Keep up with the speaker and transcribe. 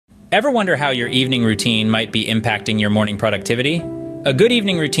Ever wonder how your evening routine might be impacting your morning productivity? A good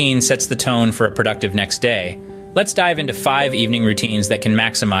evening routine sets the tone for a productive next day. Let's dive into 5 evening routines that can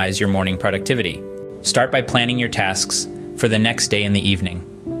maximize your morning productivity. Start by planning your tasks for the next day in the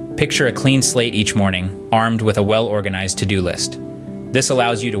evening. Picture a clean slate each morning, armed with a well-organized to-do list. This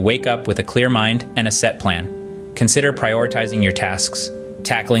allows you to wake up with a clear mind and a set plan. Consider prioritizing your tasks,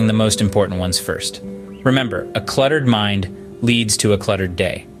 tackling the most important ones first. Remember, a cluttered mind leads to a cluttered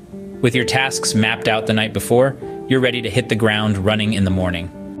day. With your tasks mapped out the night before, you're ready to hit the ground running in the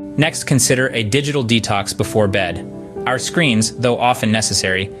morning. Next, consider a digital detox before bed. Our screens, though often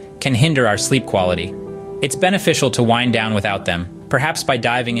necessary, can hinder our sleep quality. It's beneficial to wind down without them, perhaps by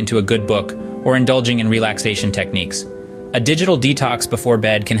diving into a good book or indulging in relaxation techniques. A digital detox before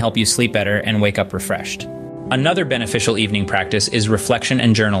bed can help you sleep better and wake up refreshed. Another beneficial evening practice is reflection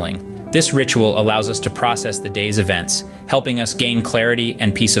and journaling. This ritual allows us to process the day's events, helping us gain clarity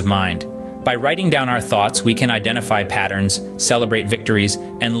and peace of mind. By writing down our thoughts, we can identify patterns, celebrate victories,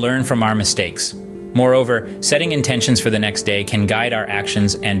 and learn from our mistakes. Moreover, setting intentions for the next day can guide our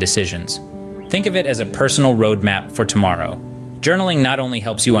actions and decisions. Think of it as a personal roadmap for tomorrow. Journaling not only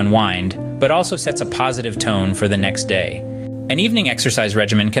helps you unwind, but also sets a positive tone for the next day. An evening exercise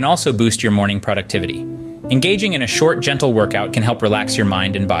regimen can also boost your morning productivity. Engaging in a short, gentle workout can help relax your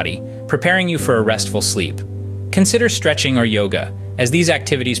mind and body, preparing you for a restful sleep. Consider stretching or yoga, as these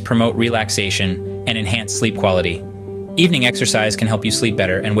activities promote relaxation and enhance sleep quality. Evening exercise can help you sleep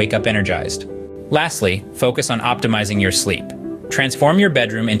better and wake up energized. Lastly, focus on optimizing your sleep. Transform your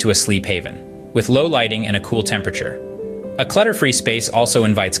bedroom into a sleep haven, with low lighting and a cool temperature. A clutter-free space also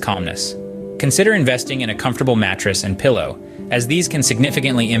invites calmness. Consider investing in a comfortable mattress and pillow, as these can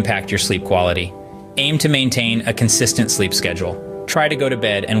significantly impact your sleep quality. Aim to maintain a consistent sleep schedule. Try to go to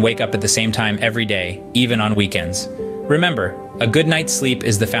bed and wake up at the same time every day, even on weekends. Remember, a good night's sleep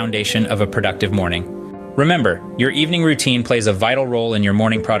is the foundation of a productive morning. Remember, your evening routine plays a vital role in your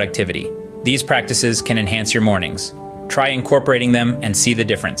morning productivity. These practices can enhance your mornings. Try incorporating them and see the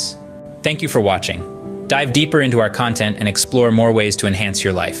difference. Thank you for watching. Dive deeper into our content and explore more ways to enhance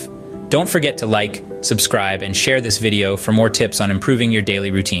your life. Don't forget to like, subscribe, and share this video for more tips on improving your daily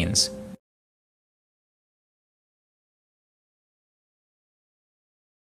routines.